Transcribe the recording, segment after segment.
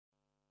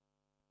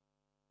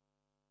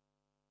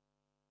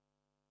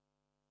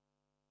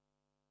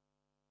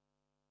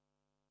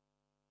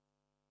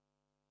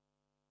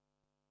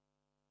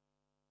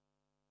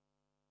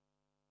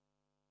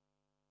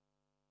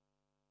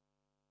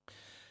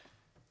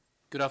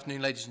Good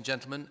afternoon, ladies and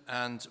gentlemen,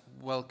 and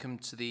welcome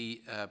to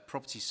the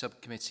Property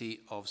Subcommittee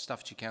of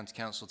Staffordshire County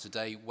Council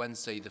today,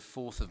 Wednesday, the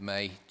 4th of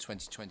May,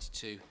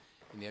 2022,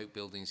 in the Oak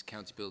Buildings,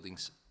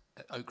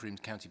 Oak Rooms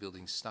County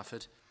Buildings,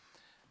 Stafford.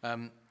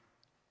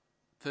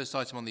 First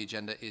item on the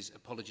agenda is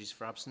apologies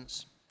for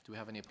absence. Do we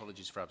have any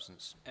apologies for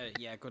absence?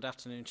 Yeah, good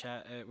afternoon,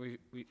 Chair.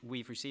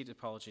 We've received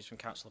apologies from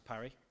Councillor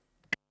Parry.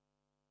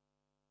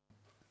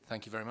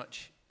 Thank you very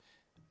much.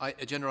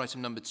 Agenda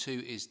item number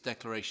 2 is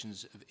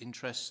declarations of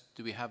interest.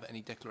 Do we have any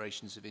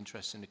declarations of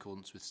interest in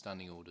accordance with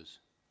standing orders?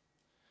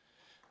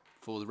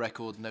 For the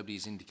record, nobody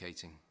is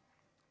indicating.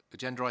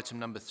 Agenda item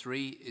number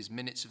 3 is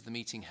minutes of the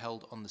meeting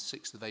held on the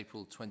 6th of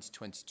April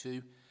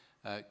 2022.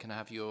 Can I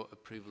have your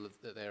approval of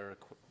that there are a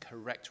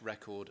correct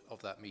record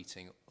of that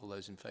meeting? All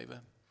those in favour?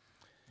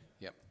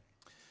 Yep.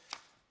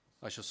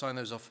 I shall sign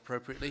those off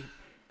appropriately.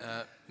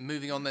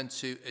 Moving on then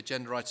to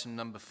agenda item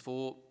number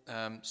 4,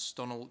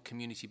 Stonnell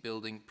Community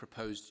Building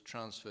proposed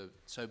transfer.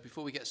 So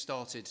before we get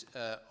started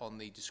on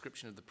the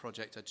description of the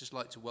project, I'd just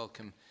like to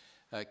welcome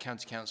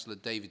County Councillor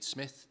David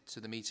Smith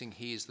to the meeting.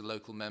 He is the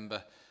local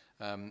member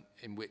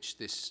in which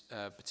this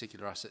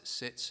particular asset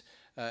sits.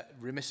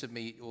 Remiss of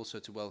me also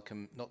to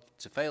welcome, not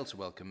to fail to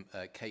welcome,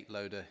 Kate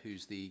Loader,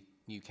 who's the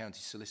new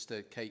county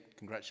solicitor. Kate,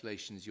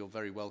 congratulations, you're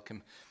very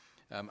welcome.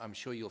 I'm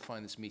sure you'll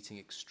find this meeting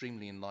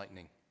extremely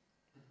enlightening.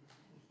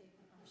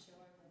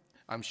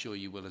 I'm sure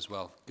you will as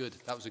well. Good.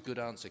 That was a good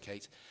answer,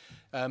 Kate.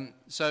 In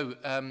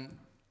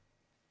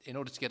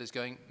order to get us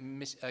going,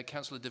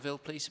 Councillor DeVille,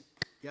 please.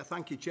 Yeah,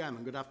 thank you,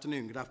 Chairman. Good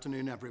afternoon. Good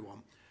afternoon,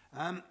 everyone.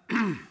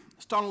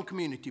 Stonnell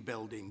Community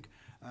Building,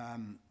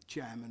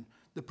 Chairman.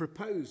 The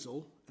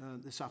proposal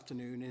this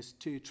afternoon is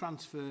to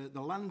transfer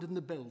the land and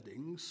the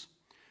buildings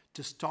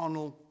to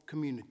Stonnell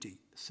Community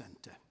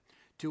Centre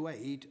to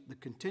aid the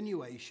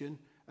continuation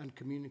and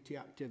community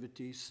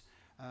activities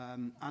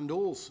and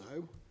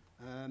also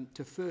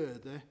to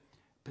further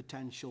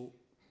potential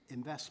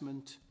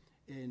investment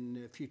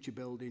in future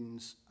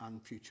buildings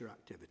and future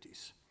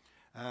activities.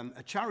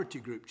 A charity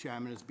group,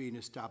 Chairman, has been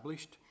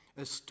established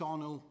as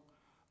Stonnell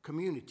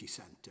Community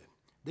Centre.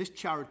 This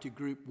charity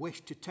group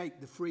wished to take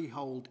the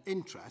freehold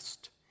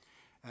interest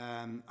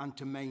and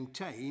to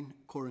maintain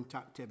current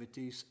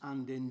activities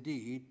and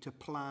indeed to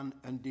plan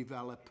and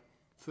develop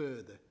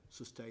further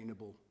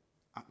sustainable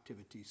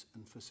activities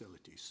and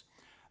facilities.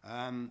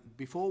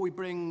 Before we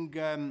bring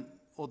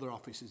other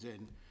officers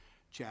in,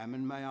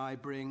 Chairman, may I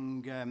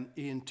bring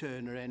Ian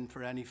Turner in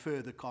for any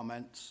further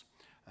comments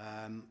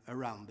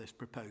around this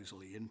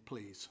proposal? Ian,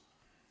 please.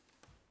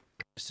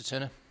 Mr.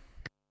 Turner.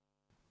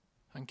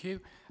 Thank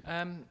you.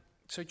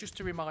 So just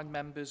to remind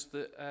members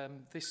that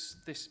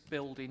this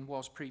building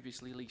was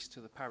previously leased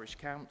to the parish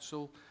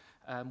council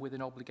with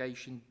an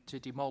obligation to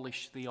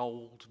demolish the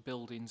old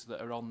buildings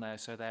that are on there,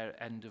 so they're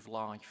end of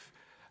life.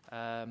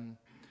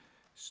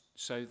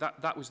 So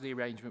that was the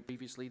arrangement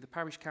previously. The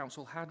parish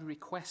council had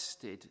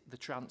requested the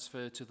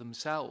transfer to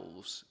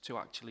themselves to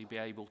actually be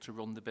able to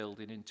run the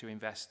building and to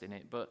invest in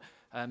it, but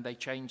they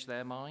changed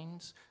their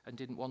minds and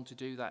didn't want to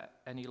do that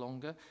any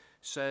longer.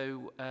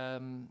 So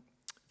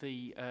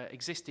the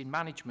existing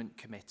management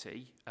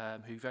committee,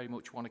 who very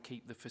much want to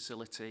keep the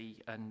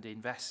facility and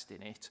invest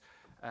in it,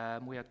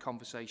 we had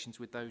conversations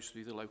with those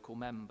through the local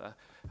member,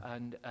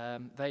 and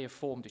they have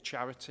formed a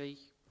charity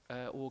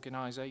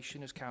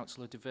organisation, as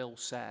Councillor DeVille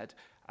said,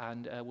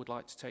 and would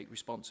like to take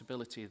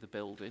responsibility of the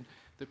building.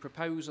 The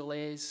proposal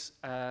is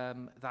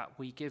that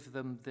we give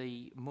them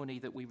the money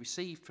that we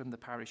received from the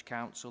parish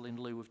council in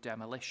lieu of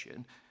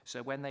demolition.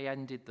 So when they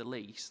ended the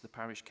lease, the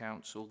parish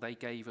council, they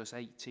gave us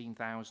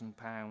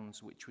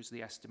 £18,000, which was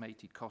the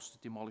estimated cost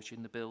of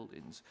demolishing the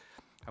buildings.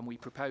 And we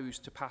propose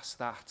to pass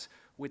that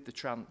with the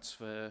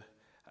transfer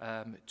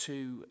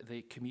to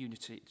the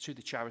community, to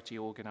the charity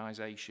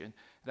organisation.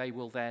 They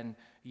will then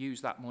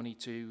use that money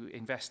to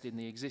invest in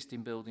the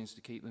existing buildings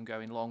to keep them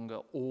going longer,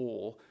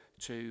 or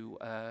to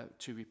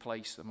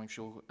replace them. I'm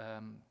sure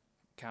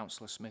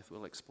Councillor Smith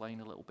will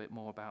explain a little bit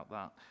more about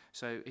that.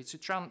 So it's a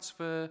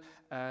transfer.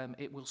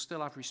 It will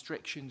still have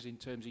restrictions in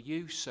terms of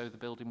use, so the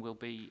building will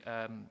be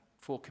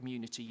for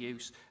community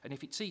use, and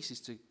if it ceases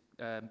to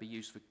be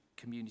used for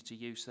community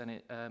use, then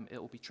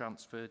it will be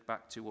transferred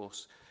back to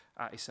us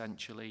at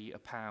essentially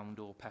 £1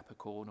 or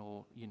peppercorn,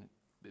 or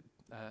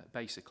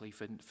basically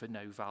for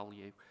no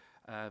value,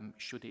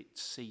 should it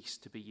cease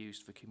to be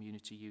used for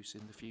community use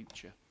in the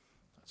future.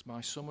 That's my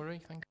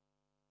summary. Thank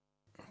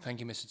you. Thank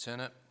you, Mr.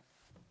 Turner.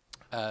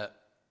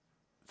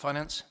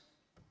 Finance?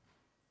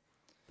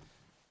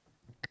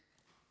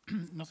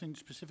 Nothing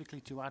specifically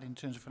to add in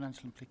terms of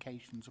financial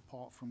implications,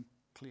 apart from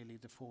clearly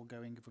the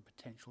foregoing of a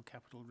potential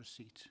capital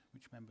receipt,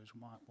 which members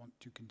might want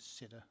to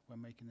consider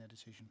when making their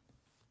decision.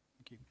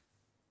 Thank you.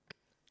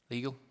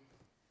 Legal?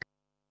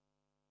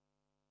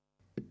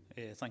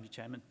 Thank you,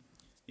 Chairman.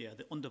 Yeah,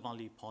 the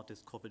undervalued part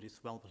is covered.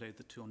 It's well below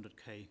the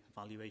 200k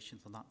valuation,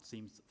 so that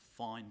seems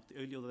fine.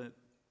 The only other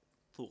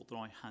thought that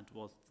I had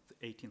was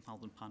the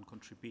 £18,000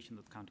 contribution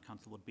that the County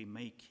Council would be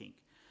making,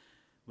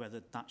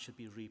 whether that should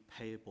be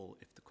repayable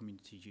if the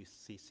community use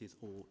ceases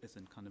or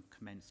isn't kind of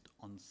commenced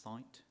on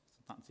site.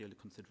 So that's the only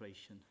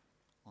consideration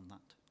on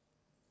that.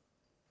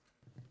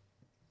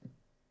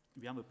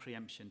 We have a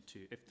preemption to,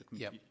 if the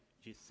community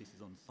is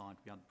on side,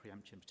 we have a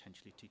preemption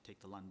potentially to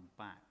take the land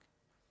back,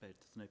 but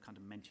there's no kind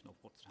of mention of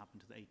what's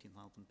happened to the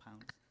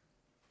 £18,000.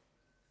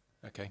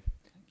 Okay,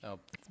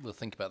 we'll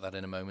think about that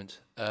in a moment.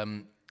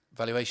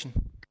 Valuation?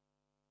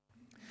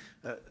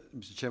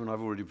 Mr. Chairman,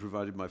 I've already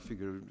provided my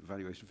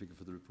valuation figure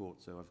for the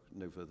report, so I've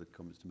no further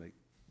comments to make.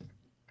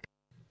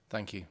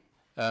 Thank you.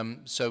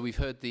 So we've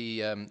heard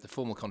the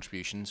formal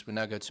contributions. We're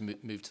now going to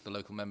move to the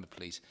local member,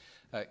 please.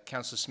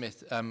 Councillor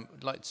Smith,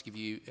 I'd like to give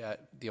you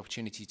the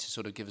opportunity to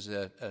sort of give us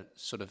a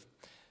sort of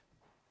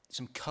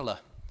some colour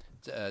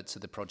to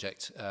the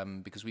project,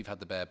 because we've had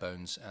the bare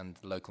bones and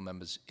the local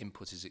members'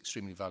 input is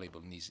extremely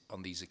valuable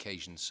on these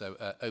occasions. So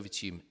over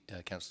to you,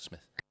 Councillor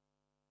Smith.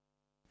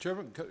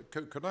 Chairman,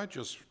 could I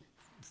just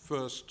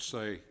first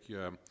say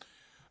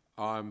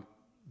I'm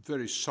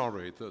very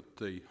sorry that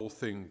the whole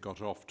thing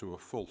got off to a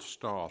false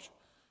start.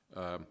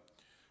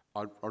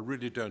 I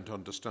really don't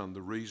understand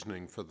the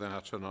reasoning for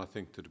that, and I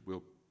think that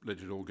we'll let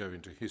it all go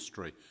into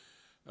history.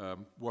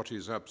 What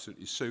is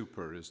absolutely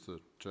super is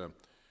that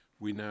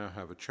we now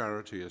have a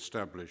charity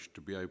established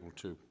to be able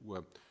to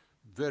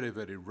very,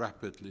 very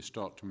rapidly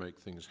start to make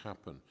things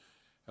happen.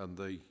 And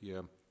the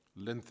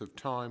length of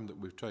time that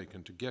we've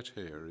taken to get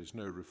here is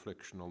no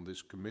reflection on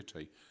this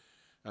committee.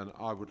 And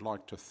I would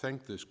like to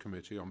thank this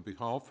committee on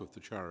behalf of the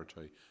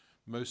charity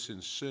most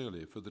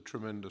sincerely for the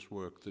tremendous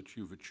work that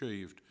you've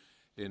achieved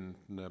in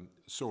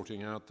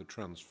sorting out the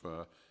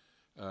transfer.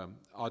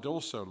 I'd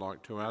also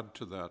like to add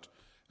to that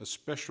a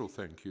special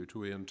thank you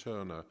to Ian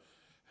Turner,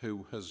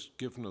 who has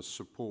given us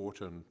support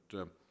and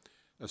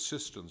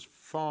assistance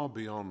far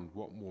beyond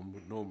what one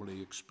would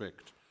normally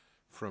expect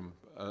from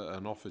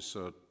an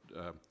officer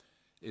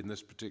in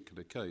this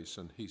particular case.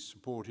 And he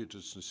supported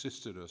us,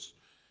 assisted us,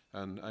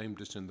 and aimed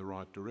us in the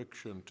right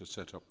direction to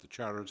set up the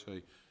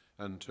charity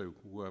and to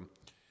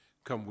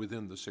come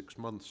within the 6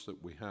 months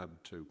that we had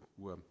to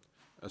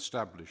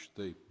establish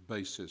the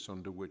basis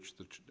under which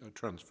the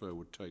transfer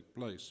would take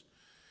place.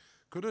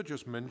 Could I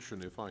just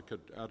mention, if I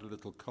could add a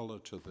little colour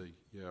to the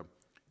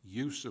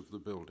use of the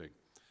building?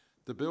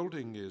 The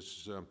building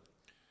is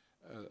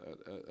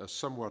a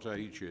somewhat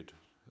aged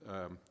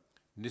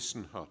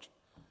Nissen hut,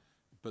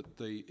 but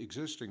the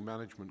existing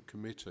management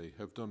committee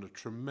have done a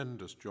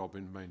tremendous job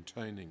in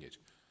maintaining it.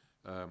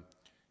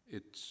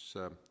 It's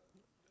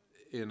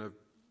in a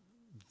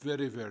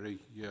very, very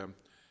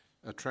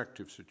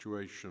attractive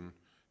situation,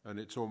 and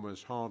it's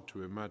almost hard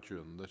to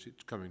imagine that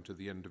it's coming to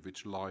the end of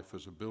its life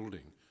as a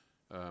building.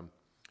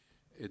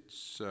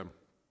 It's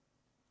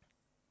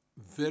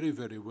very,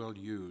 very well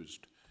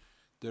used.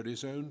 There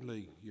is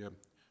only,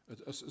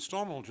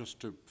 Stonehall, just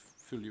to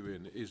fill you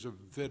in, is a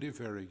very,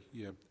 very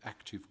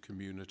active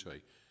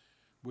community.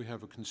 We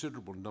have a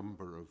considerable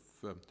number of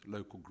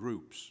local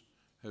groups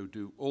who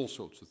do all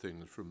sorts of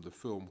things, from the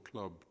film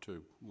club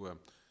to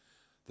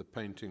the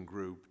painting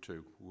group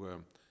to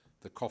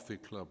the coffee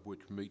club,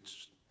 which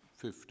meets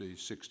 50,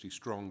 60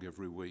 strong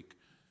every week.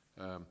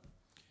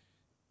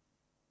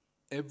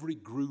 Every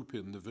group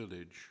in the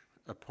village,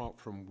 apart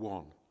from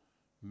one,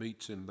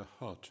 meets in the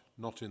hut,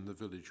 not in the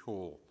village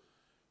hall.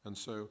 And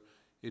so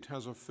it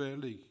has a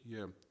fairly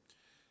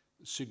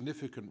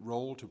significant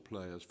role to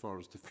play as far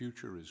as the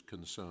future is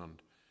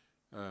concerned.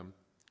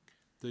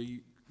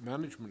 The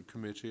management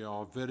committee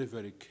are very,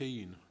 very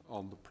keen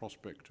on the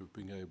prospect of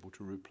being able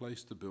to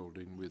replace the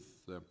building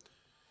with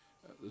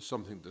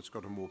something that's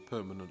got a more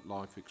permanent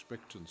life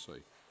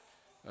expectancy.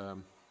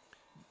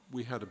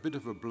 We had a bit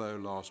of a blow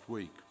last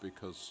week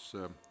because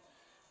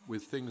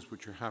with things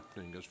which are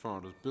happening as far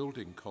as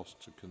building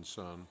costs are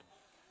concerned,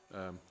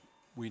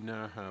 we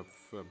now have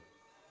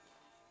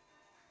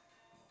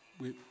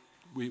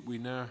we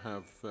now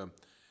have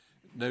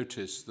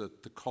noticed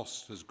that the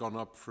cost has gone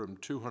up from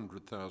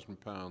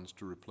 £200,000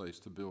 to replace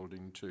the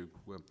building to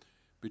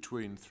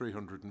between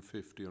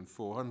 350 and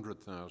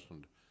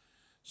 400,000.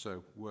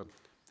 So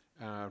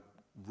our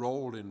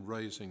role in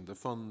raising the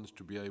funds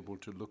to be able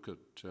to look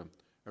at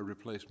a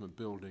replacement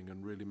building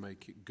and really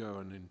make it go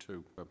and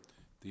into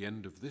the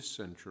end of this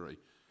century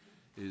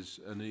is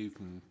an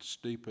even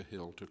steeper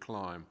hill to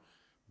climb.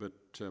 But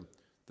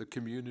the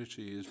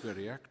community is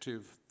very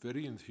active,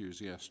 very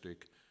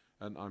enthusiastic,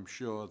 and I'm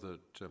sure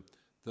that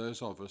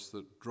those of us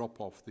that drop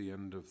off the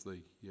end of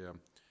the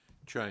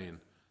chain,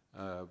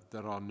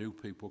 there are new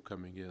people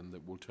coming in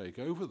that will take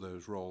over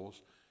those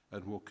roles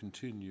and will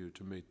continue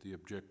to meet the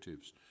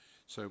objectives.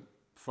 So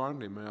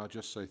finally, may I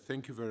just say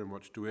thank you very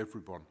much to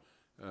everyone.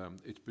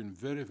 It's been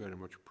very, very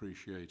much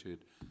appreciated.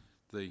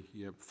 The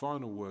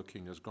final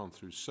working has gone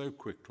through so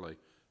quickly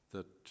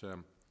that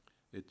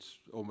it's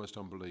almost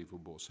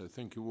unbelievable. So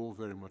thank you all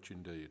very much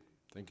indeed.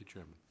 Thank you,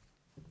 Chairman.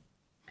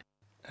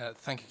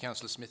 Thank you,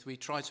 Councillor Smith. We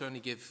try to only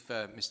give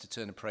Mr.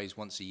 Turner praise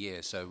once a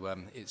year, so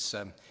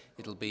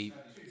it'll be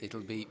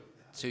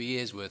 2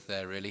 years worth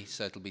there really.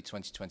 So it'll be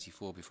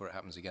 2024 before it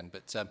happens again.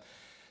 But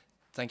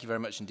thank you very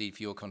much indeed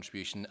for your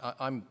contribution.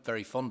 I'm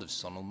very fond of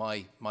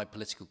Stonehall. My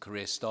political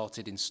career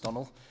started in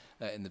Stonehall.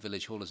 in the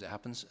village hall, as it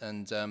happens,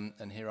 and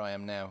here I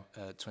am now,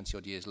 20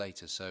 odd years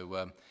later.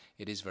 So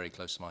it is very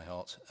close to my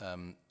heart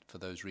for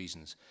those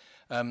reasons.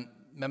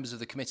 Members of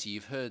the committee,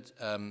 you've heard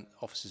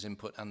officers'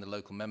 input and the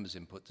local members'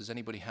 input. Does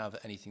anybody have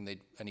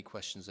any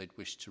questions they'd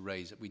wish to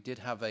raise? We did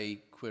have a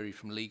query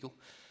from legal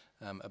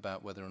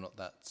about whether or not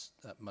that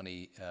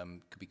money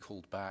could be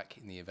called back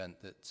in the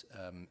event that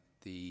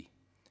the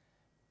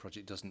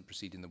project doesn't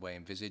proceed in the way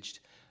envisaged.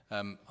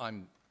 To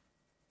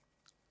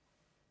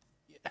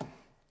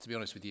be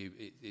honest with you,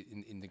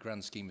 in the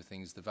grand scheme of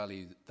things,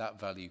 that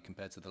value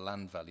compared to the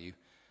land value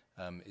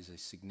is a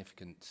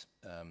significant,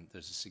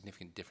 there's a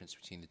significant difference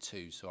between the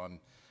two, so I'm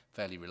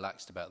fairly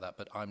relaxed about that,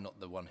 but I'm not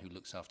the one who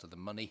looks after the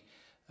money.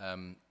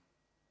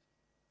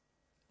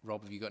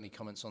 Rob, have you got any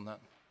comments on that?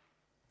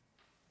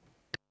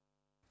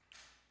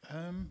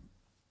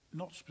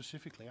 Not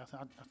specifically. I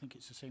think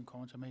it's the same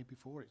comment I made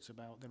before. It's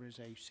about there is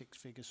a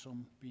six-figure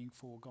sum being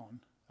foregone,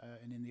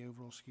 and in the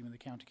overall scheme of the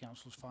County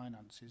Council's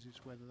finances,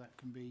 it's whether that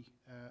can be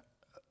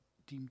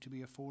deemed to be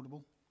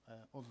affordable.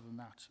 Other than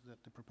that,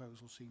 the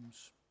proposal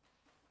seems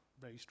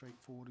very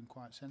straightforward and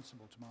quite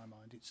sensible to my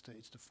mind. It's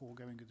the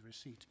foregoing of the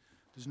receipt.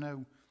 There's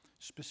no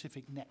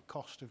specific net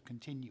cost of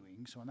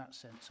continuing, so in that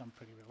sense, I'm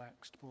pretty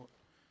relaxed. But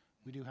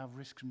we do have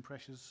risks and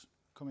pressures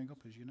coming up,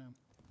 as you know.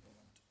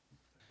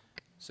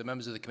 So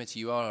members of the committee,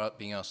 you are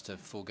being asked to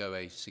forego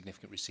a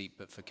significant receipt,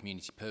 but for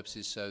community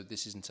purposes. So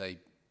this isn't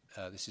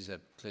this is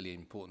a clearly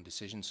important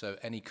decision. So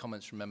any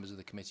comments from members of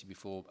the committee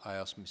before I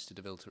ask Mr.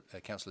 DeVille,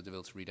 Councillor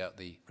DeVille, to read out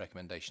the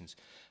recommendations?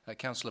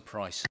 Councillor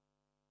Price.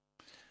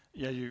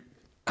 Yeah,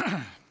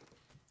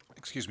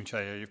 excuse me,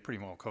 Chair. Yeah, you've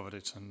pretty well covered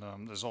it, and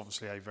there's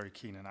obviously a very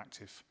keen and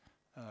active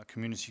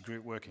community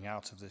group working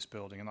out of this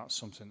building, and that's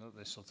something that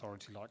this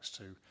authority likes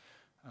to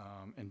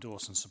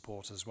endorse and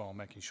support as well,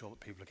 making sure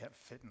that people get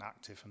fit and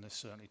active, and this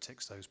certainly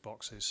ticks those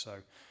boxes.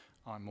 So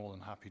I'm more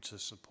than happy to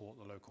support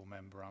the local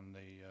member and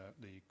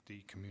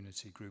the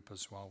community group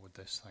as well with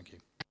this. Thank you.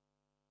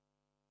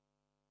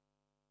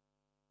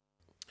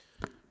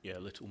 Yeah,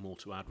 little more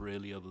to add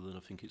really, other than I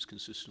think it's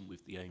consistent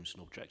with the aims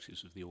and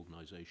objectives of the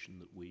organisation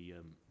that we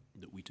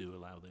do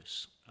allow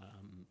this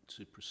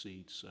to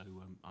proceed. So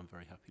I'm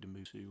very happy to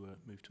move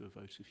to a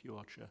vote if you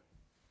are, Chair.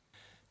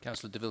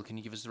 Councillor DeVille, can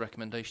you give us the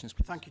recommendations,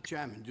 please? Thank you,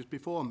 Chairman. Just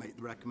before I make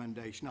the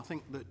recommendation, I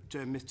think that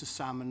Mr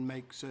Salmon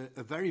makes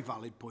a very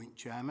valid point,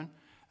 Chairman,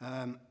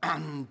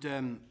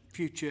 and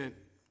future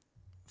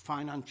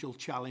financial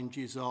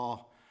challenges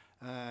are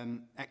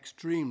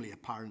extremely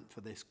apparent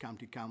for this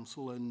county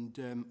council, and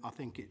I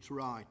think it's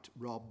right,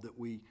 Rob, that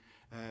we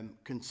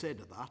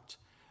consider that.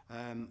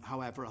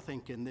 However, I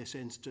think in this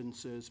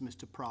instance, as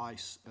Mr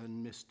Price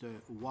and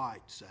Mr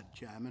White said,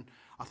 Chairman,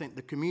 I think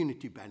the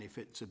community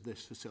benefits of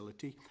this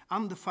facility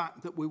and the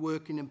fact that we're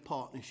working in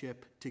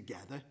partnership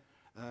together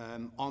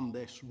on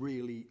this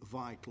really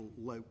vital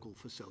local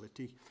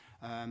facility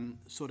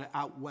sort of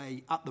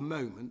outweigh at the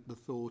moment the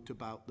thought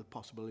about the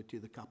possibility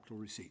of the capital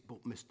receipt.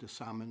 But Mr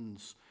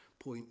Salmon's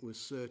point was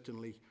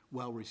certainly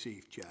well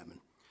received, Chairman.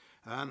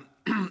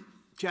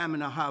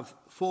 Chairman, I have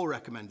 4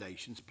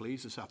 recommendations,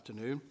 please, this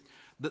afternoon.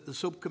 That the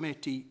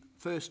subcommittee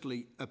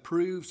firstly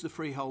approves the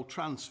freehold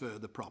transfer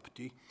of the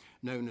property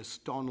known as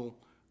Stonnell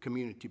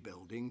Community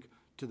Building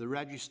to the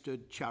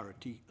registered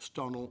charity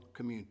Stonnell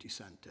Community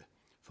Centre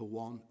for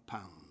 £1.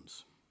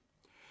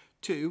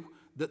 2,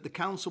 that the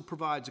council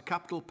provides a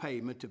capital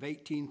payment of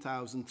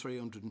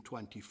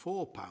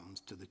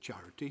 £18,324 to the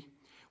charity,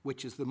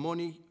 which is the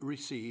money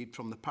received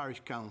from the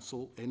parish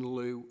council in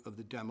lieu of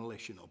the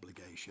demolition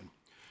obligation.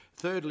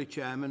 Thirdly,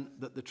 Chairman,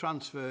 that the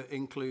transfer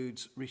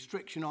includes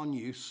restriction on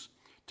use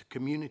to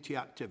community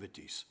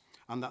activities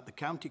and that the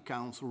County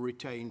Council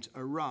retains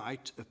a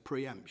right of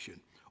preemption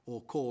or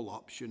call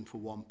option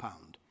for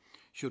 £1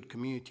 should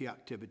community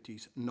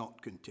activities not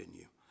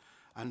continue.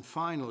 And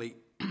finally,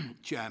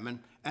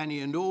 Chairman, any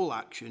and all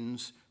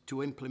actions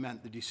to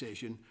implement the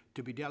decision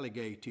to be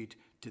delegated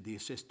to the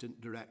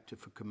Assistant Director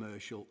for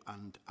Commercial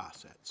and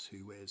Assets,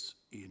 who is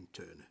Ian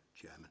Turner,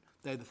 Chairman.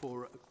 They're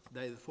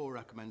the four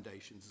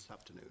recommendations this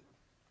afternoon.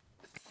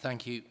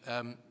 Thank you.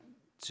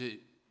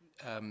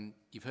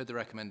 You've heard the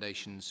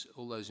recommendations.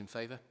 All those in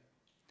favour?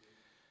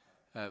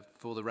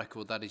 For the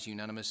record, that is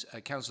unanimous.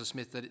 Councillor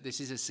Smith, this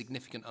is a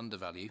significant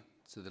undervalue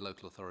to the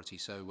local authority,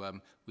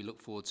 so we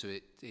look forward to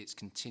it's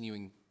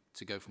continuing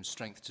to go from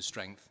strength to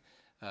strength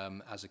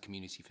as a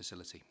community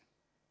facility.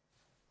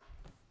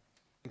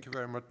 Thank you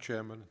very much,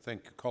 Chairman.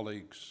 Thank you,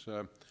 colleagues.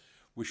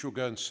 We shall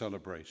go and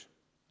celebrate.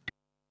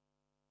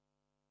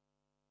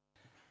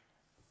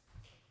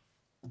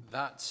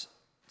 That,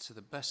 to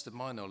the best of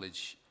my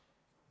knowledge,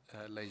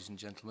 ladies and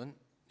gentlemen,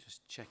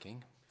 just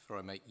checking before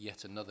I make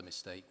yet another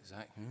mistake,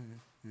 Zach.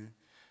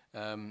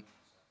 There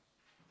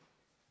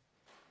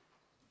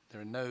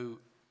are no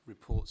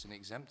reports in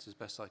exempt, as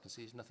best I can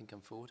see. There's nothing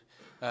come forward.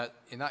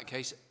 In that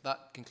case,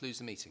 that concludes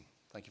the meeting.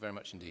 Thank you very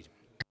much indeed.